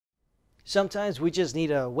Sometimes we just need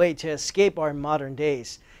a way to escape our modern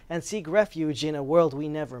days and seek refuge in a world we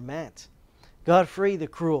never met. Godefroy the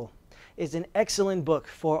Cruel is an excellent book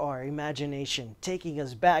for our imagination, taking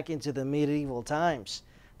us back into the medieval times.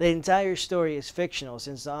 The entire story is fictional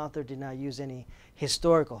since the author did not use any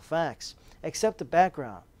historical facts, except the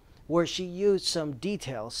background, where she used some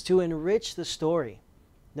details to enrich the story.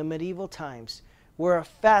 The medieval times were a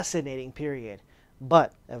fascinating period,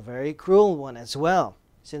 but a very cruel one as well,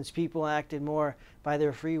 since people acted more by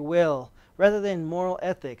their free will rather than moral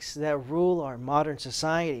ethics that rule our modern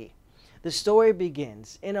society. The story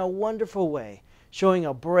begins in a wonderful way, showing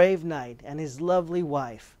a brave knight and his lovely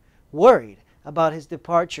wife, worried about his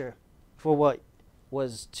departure for what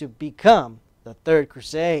was to become the Third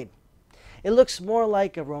Crusade. It looks more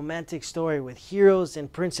like a romantic story with heroes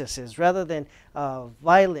and princesses rather than a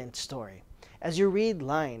violent story. As you read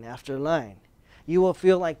line after line, you will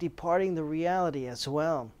feel like departing the reality as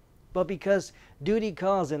well. But because duty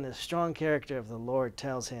calls and the strong character of the Lord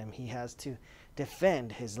tells him he has to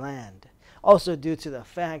defend his land, also due to the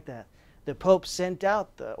fact that the Pope sent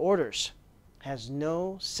out the orders, has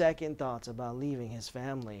no second thoughts about leaving his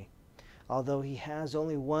family. Although he has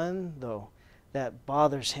only one, though, that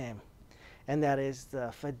bothers him, and that is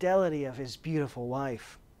the fidelity of his beautiful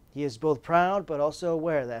wife. He is both proud but also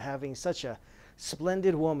aware that having such a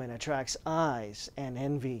splendid woman attracts eyes and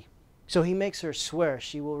envy. So he makes her swear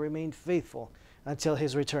she will remain faithful until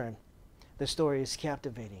his return. The story is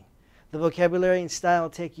captivating. The vocabulary and style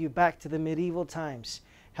take you back to the medieval times,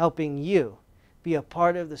 helping you be a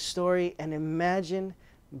part of the story and imagine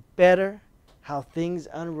better how things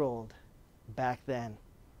unrolled back then.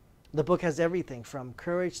 The book has everything from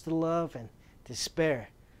courage to love and despair.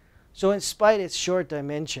 So in spite of its short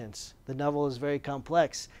dimensions, the novel is very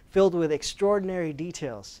complex, filled with extraordinary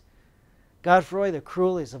details. Godefroy the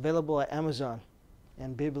Cruel is available at Amazon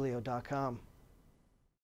and biblio.com.